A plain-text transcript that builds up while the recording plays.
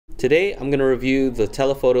Today I'm going to review the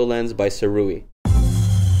telephoto lens by Sirui.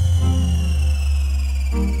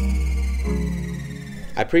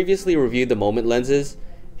 I previously reviewed the Moment lenses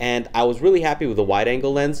and I was really happy with the wide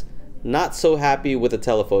angle lens, not so happy with the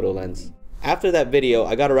telephoto lens. After that video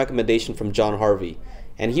I got a recommendation from John Harvey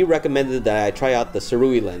and he recommended that I try out the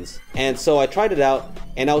Sirui lens. And so I tried it out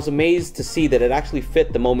and I was amazed to see that it actually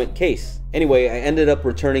fit the Moment case. Anyway, I ended up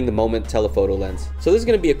returning the Moment telephoto lens. So this is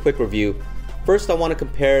going to be a quick review. First, I want to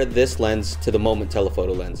compare this lens to the Moment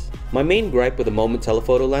telephoto lens. My main gripe with the Moment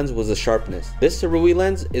telephoto lens was the sharpness. This Sirui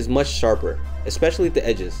lens is much sharper, especially at the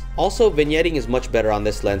edges. Also, vignetting is much better on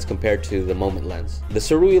this lens compared to the Moment lens. The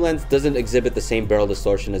Sirui lens doesn't exhibit the same barrel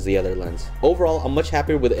distortion as the other lens. Overall, I'm much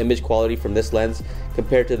happier with the image quality from this lens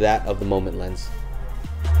compared to that of the Moment lens.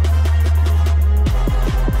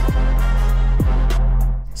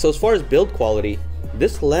 So as far as build quality,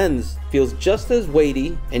 this lens feels just as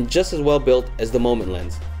weighty and just as well built as the Moment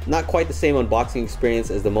lens. Not quite the same unboxing experience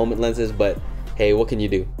as the Moment lenses, but hey, what can you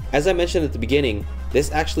do? As I mentioned at the beginning,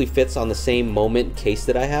 this actually fits on the same Moment case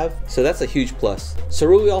that I have, so that's a huge plus.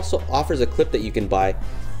 Sirui also offers a clip that you can buy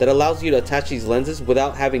that allows you to attach these lenses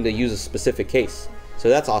without having to use a specific case, so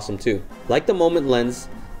that's awesome too. Like the Moment lens,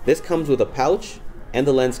 this comes with a pouch and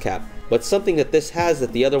the lens cap, but something that this has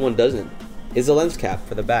that the other one doesn't is a lens cap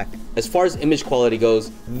for the back. As far as image quality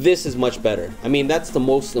goes, this is much better. I mean, that's the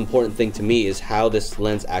most important thing to me, is how this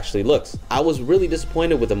lens actually looks. I was really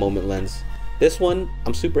disappointed with the Moment lens. This one,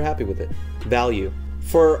 I'm super happy with it. Value.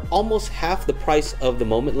 For almost half the price of the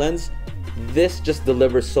Moment lens, this just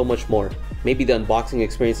delivers so much more. Maybe the unboxing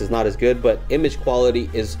experience is not as good, but image quality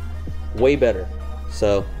is way better.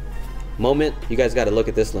 So, Moment, you guys got to look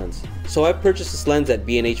at this lens. So I purchased this lens at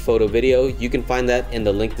B&H Photo Video. You can find that in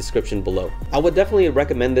the link description below. I would definitely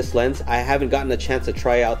recommend this lens. I haven't gotten a chance to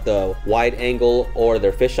try out the wide angle or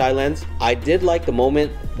their fisheye lens. I did like the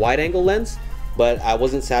Moment wide angle lens, but I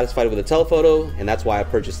wasn't satisfied with the telephoto, and that's why I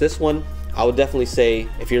purchased this one. I would definitely say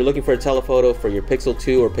if you're looking for a telephoto for your Pixel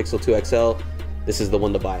 2 or Pixel 2 XL, this is the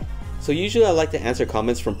one to buy. So usually I like to answer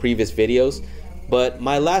comments from previous videos, but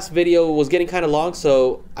my last video was getting kind of long,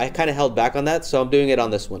 so I kind of held back on that, so I'm doing it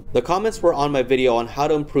on this one. The comments were on my video on how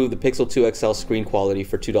to improve the Pixel 2 XL screen quality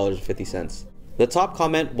for $2.50. The top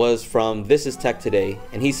comment was from This Is Tech Today,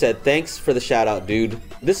 and he said, "Thanks for the shout out, dude."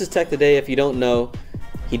 This Is Tech Today, if you don't know,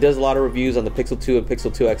 he does a lot of reviews on the Pixel 2 and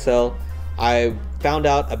Pixel 2 XL. I found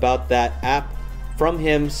out about that app from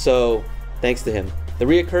him, so thanks to him. The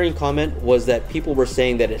reoccurring comment was that people were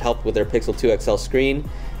saying that it helped with their Pixel 2 XL screen,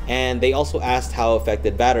 and they also asked how it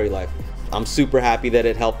affected battery life. I'm super happy that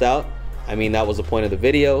it helped out. I mean, that was the point of the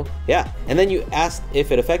video. Yeah, and then you asked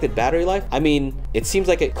if it affected battery life. I mean, it seems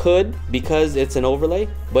like it could because it's an overlay,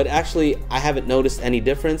 but actually I haven't noticed any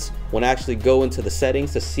difference when I actually go into the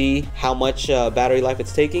settings to see how much battery life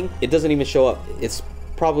it's taking. It doesn't even show up. It's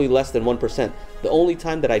probably less than 1%. The only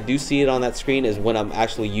time that I do see it on that screen is when I'm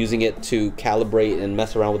actually using it to calibrate and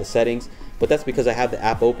mess around with the settings, but that's because I have the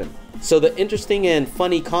app open. So the interesting and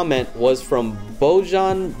funny comment was from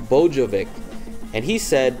Bojan Bojovic, and he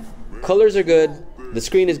said, "Colors are good, the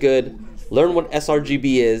screen is good, learn what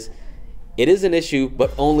sRGB is. It is an issue,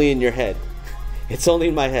 but only in your head." It's only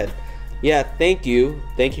in my head. Yeah, thank you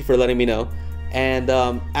for letting me know. And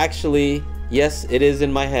actually, yes, it is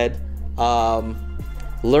in my head.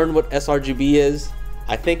 Learn what sRGB is.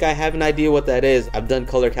 I think I have an idea what that is. I've done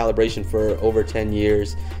color calibration for over 10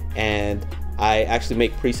 years, and I actually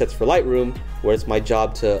make presets for Lightroom, where it's my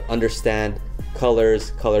job to understand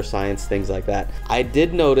colors, color science, things like that. I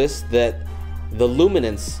did notice that the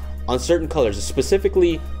luminance on certain colors,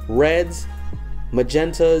 specifically reds,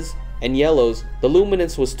 magentas, and yellows, the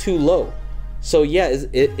luminance was too low. So yeah,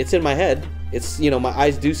 it's in my head. It's, you know, my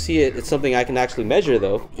eyes do see it. It's something I can actually measure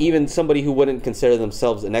though. Even somebody who wouldn't consider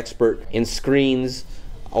themselves an expert in screens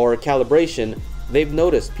or calibration, they've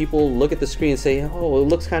noticed people look at the screen and say, "Oh, it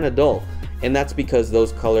looks kind of dull." And that's because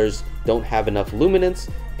those colors don't have enough luminance,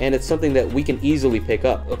 and it's something that we can easily pick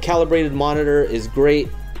up. A calibrated monitor is great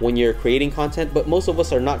when you're creating content, but most of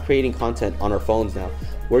us are not creating content on our phones now.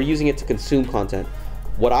 We're using it to consume content.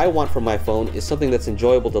 What I want from my phone is something that's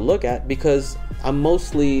enjoyable to look at, because I'm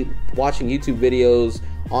mostly watching YouTube videos,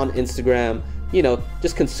 on Instagram, you know,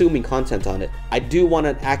 just consuming content on it. I do want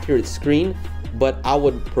an accurate screen, but I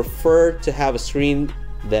would prefer to have a screen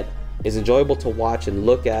that is enjoyable to watch and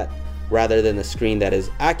look at rather than a screen that is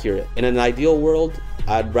accurate. In an ideal world,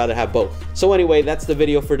 I'd rather have both. So anyway, that's the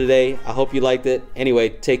video for today. I hope you liked it. Anyway,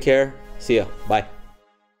 take care. See ya. Bye.